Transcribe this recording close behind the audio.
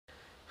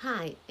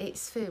Hi,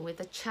 it's Fu with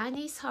the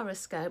Chinese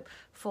horoscope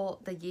for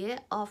the year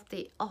of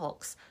the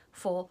ox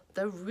for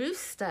the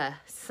rooster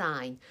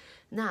sign.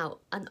 Now,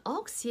 an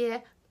ox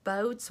year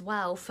bodes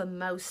well for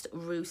most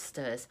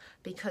roosters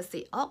because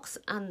the ox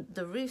and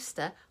the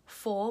rooster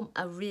form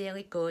a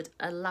really good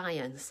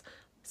alliance.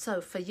 So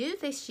for you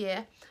this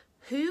year,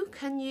 who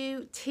can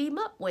you team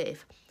up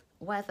with?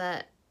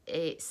 Whether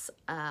it's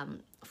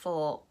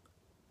for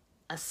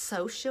a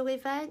social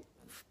event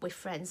with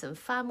friends and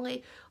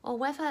family, or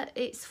whether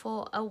it's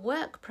for a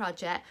work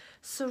project,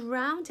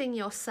 surrounding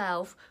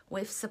yourself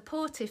with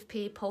supportive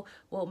people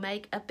will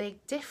make a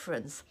big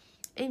difference.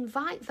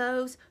 Invite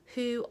those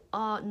who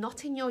are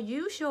not in your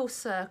usual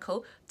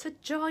circle to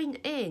join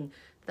in.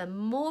 The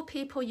more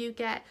people you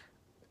get,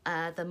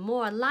 the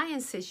more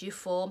alliances you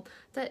form,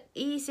 the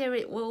easier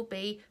it will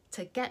be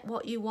to get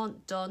what you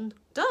want done.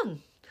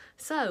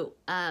 So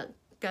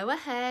go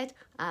ahead,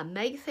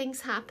 make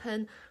things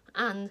happen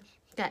and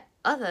get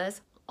others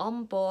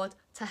on board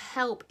to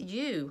help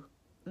you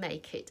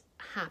make it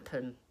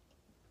happen.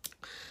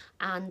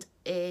 And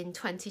in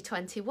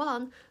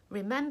 2021,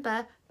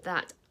 remember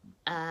that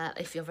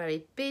if you're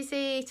very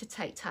busy, to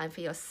take time for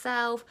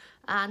yourself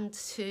and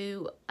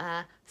to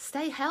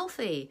stay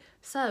healthy.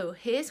 So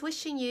here's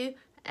wishing you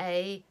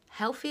a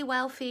healthy,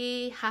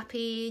 wealthy,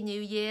 happy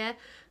new year.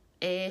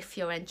 If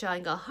you're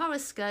enjoying our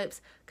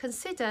horoscopes,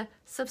 consider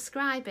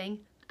subscribing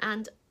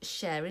and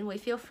sharing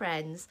with your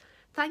friends.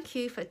 Thank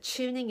you for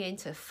tuning in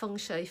to Feng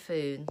Shui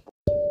Foon.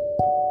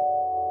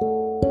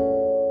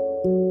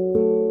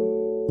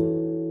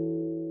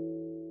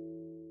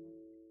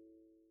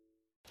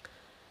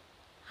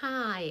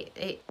 Hi,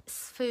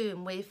 it's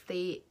Foon with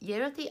the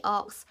Year of the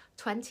Ox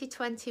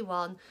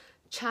 2021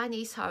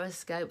 Chinese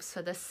horoscopes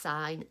for the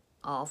sign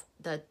of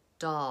the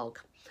dog.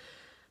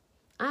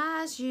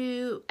 As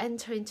you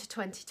enter into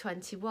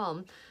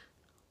 2021,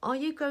 are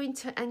you going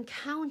to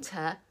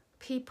encounter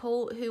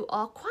people who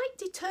are quite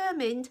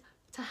determined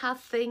to have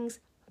things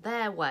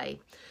their way?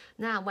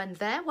 Now, when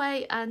their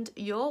way and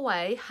your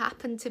way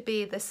happen to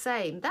be the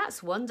same,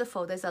 that's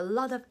wonderful. There's a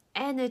lot of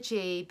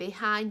energy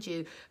behind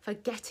you for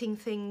getting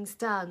things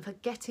done, for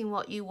getting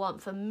what you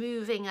want, for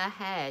moving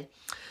ahead.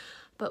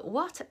 But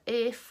what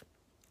if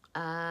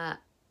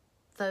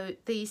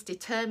these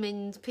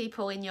determined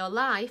people in your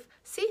life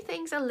see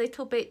things a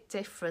little bit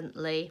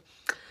differently?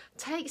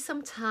 Take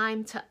some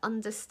time to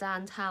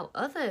understand how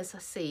others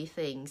see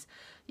things.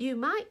 You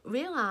might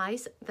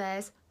realise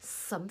there's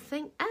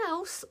something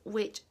else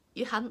which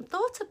you hadn't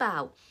thought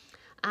about.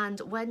 And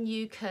when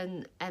you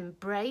can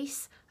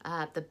embrace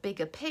the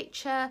bigger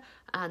picture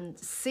and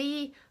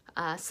see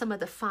some of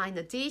the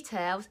finer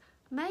details,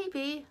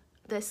 maybe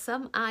there's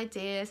some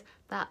ideas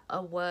that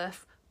are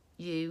worth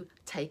you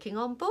taking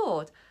on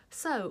board.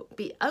 So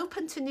be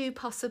open to new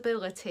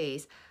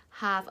possibilities.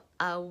 Have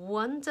a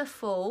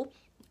wonderful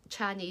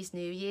Chinese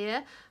New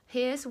Year.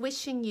 Here's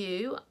wishing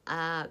you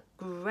a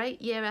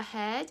great year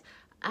ahead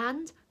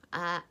and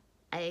a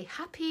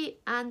happy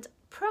and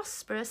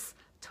prosperous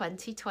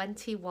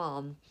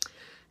 2021.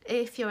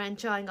 If you're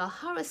enjoying our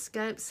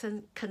horoscopes,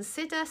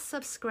 consider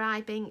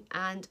subscribing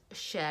and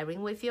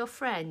sharing with your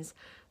friends.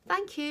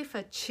 Thank you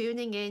for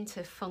tuning in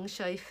to Feng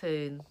Shui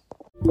Foon.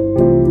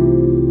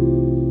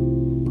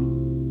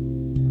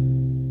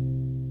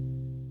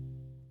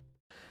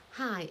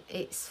 Hi,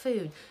 it's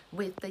Foon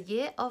with the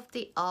Year of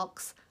the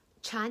Ox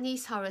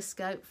Chinese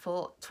horoscope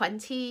for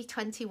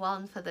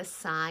 2021 for the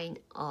sign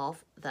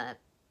of the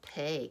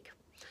pig.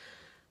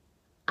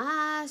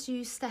 As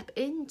you step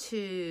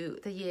into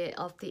the Year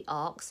of the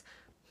Ox,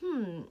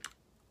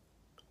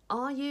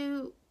 are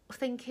you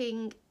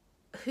thinking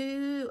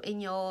who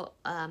in your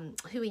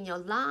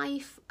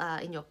life,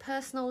 in your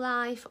personal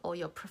life or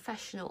your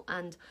professional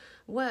and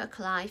work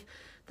life,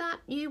 that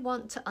you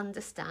want to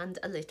understand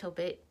a little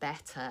bit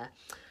better?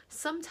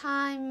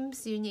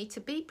 Sometimes you need to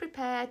be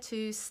prepared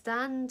to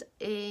stand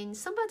in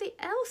somebody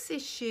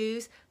else's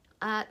shoes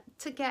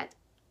to get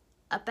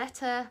a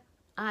better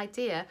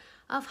idea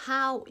of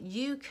how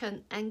you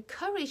can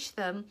encourage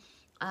them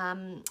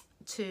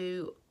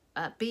to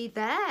be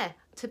there,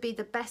 to be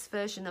the best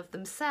version of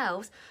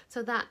themselves,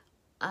 so that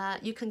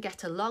you can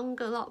get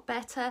along a lot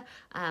better,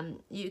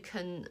 you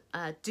can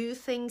do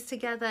things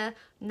together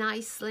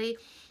nicely,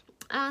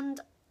 and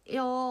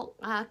your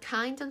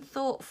kind and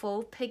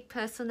thoughtful pig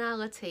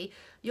personality,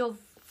 you're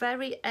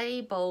very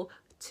able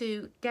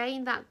to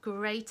gain that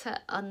greater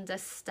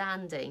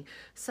understanding.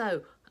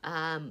 So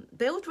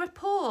build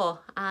rapport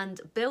and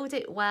build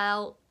it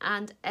well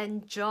and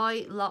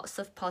enjoy lots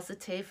of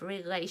positive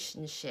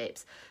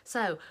relationships.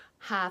 So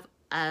have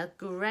a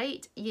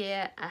great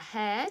year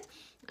ahead.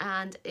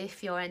 And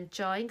if you're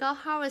enjoying our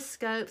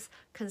horoscopes,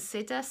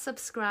 consider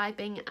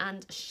subscribing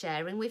and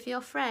sharing with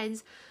your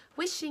friends.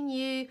 Wishing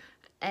you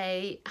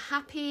a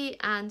happy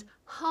and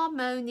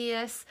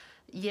harmonious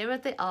Year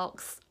of the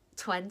Ox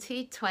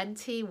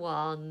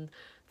 2021.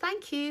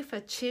 Thank you for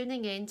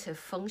tuning in to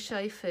Feng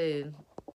Shui Foon.